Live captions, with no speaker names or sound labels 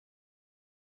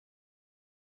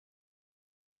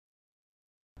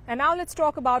And now let's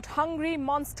talk about hungry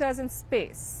monsters in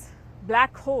space,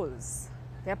 black holes.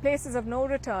 They are places of no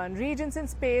return, regions in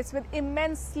space with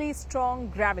immensely strong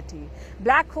gravity.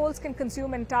 Black holes can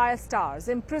consume entire stars,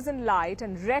 imprison light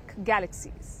and wreck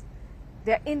galaxies.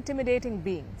 They are intimidating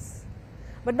beings.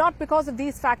 But not because of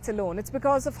these facts alone, it's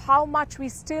because of how much we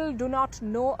still do not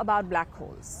know about black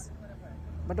holes.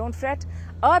 But don't fret,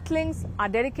 Earthlings are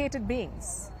dedicated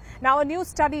beings. Now a new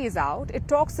study is out. It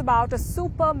talks about a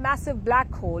supermassive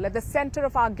black hole at the center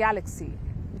of our galaxy,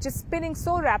 which is spinning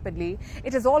so rapidly,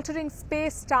 it is altering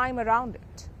space-time around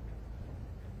it.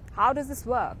 How does this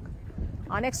work?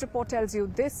 Our next report tells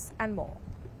you this and more.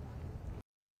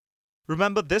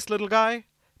 Remember this little guy?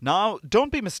 Now,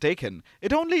 don't be mistaken,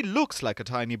 it only looks like a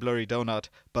tiny blurry donut,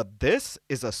 but this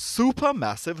is a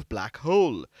supermassive black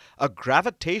hole, a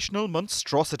gravitational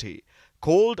monstrosity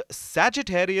called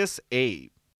Sagittarius A.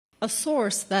 A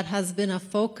source that has been a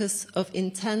focus of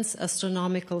intense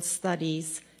astronomical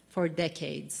studies for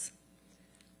decades.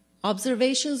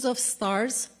 Observations of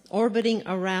stars orbiting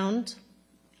around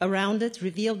it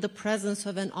revealed the presence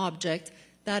of an object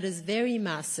that is very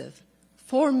massive,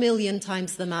 4 million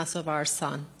times the mass of our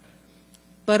Sun,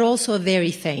 but also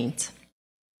very faint.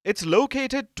 It's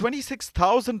located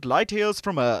 26,000 light-years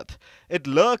from Earth. It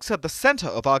lurks at the center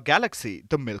of our galaxy,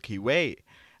 the Milky Way.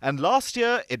 And last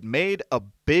year, it made a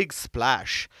big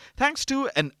splash, thanks to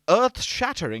an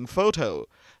earth-shattering photo.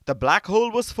 The black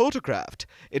hole was photographed.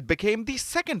 It became the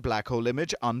second black hole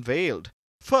image unveiled,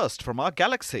 first from our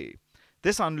galaxy.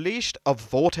 This unleashed a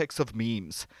vortex of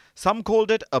memes. Some called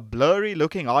it a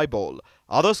blurry-looking eyeball.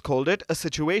 Others called it a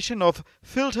situation of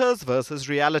filters versus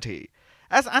reality.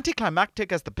 As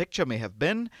anticlimactic as the picture may have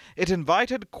been, it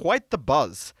invited quite the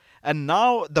buzz. And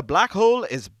now the black hole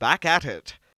is back at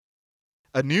it.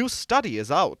 A new study is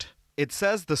out. It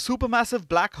says the supermassive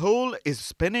black hole is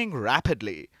spinning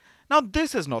rapidly. Now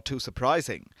this is not too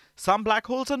surprising. Some black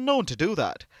holes are known to do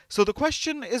that. So the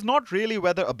question is not really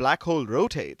whether a black hole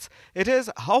rotates. It is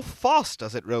how fast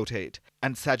does it rotate?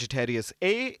 And Sagittarius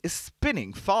A is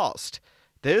spinning fast.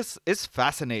 This is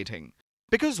fascinating.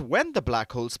 Because when the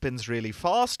black hole spins really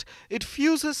fast, it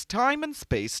fuses time and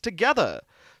space together.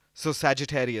 So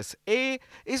Sagittarius A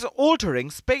is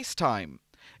altering space-time.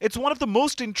 It's one of the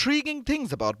most intriguing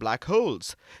things about black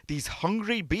holes. These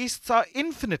hungry beasts are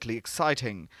infinitely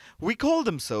exciting. We call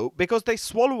them so because they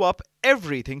swallow up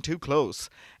everything too close.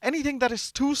 Anything that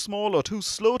is too small or too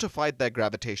slow to fight their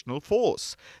gravitational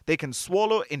force. They can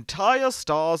swallow entire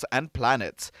stars and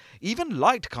planets. Even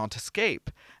light can't escape.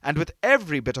 And with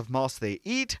every bit of mass they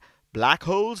eat, black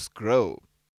holes grow.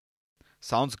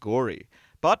 Sounds gory.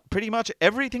 But pretty much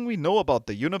everything we know about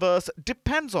the universe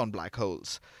depends on black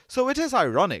holes. So it is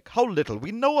ironic how little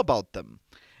we know about them.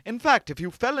 In fact, if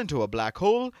you fell into a black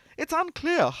hole, it's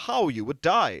unclear how you would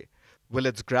die. Will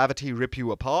its gravity rip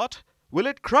you apart? Will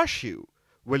it crush you?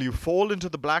 Will you fall into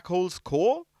the black hole's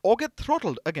core? Or get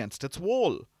throttled against its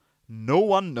wall? No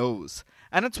one knows.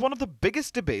 And it's one of the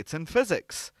biggest debates in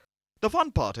physics. The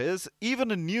fun part is, even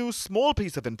a new small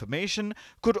piece of information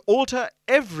could alter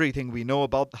everything we know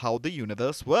about how the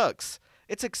universe works.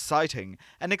 It's exciting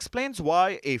and explains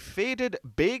why a faded,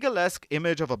 bagel-esque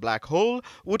image of a black hole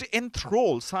would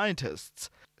enthrall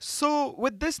scientists. So,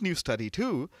 with this new study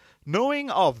too, knowing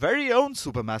our very own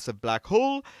supermassive black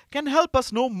hole can help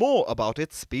us know more about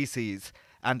its species.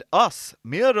 And us,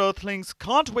 mere Earthlings,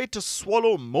 can't wait to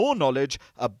swallow more knowledge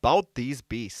about these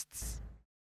beasts.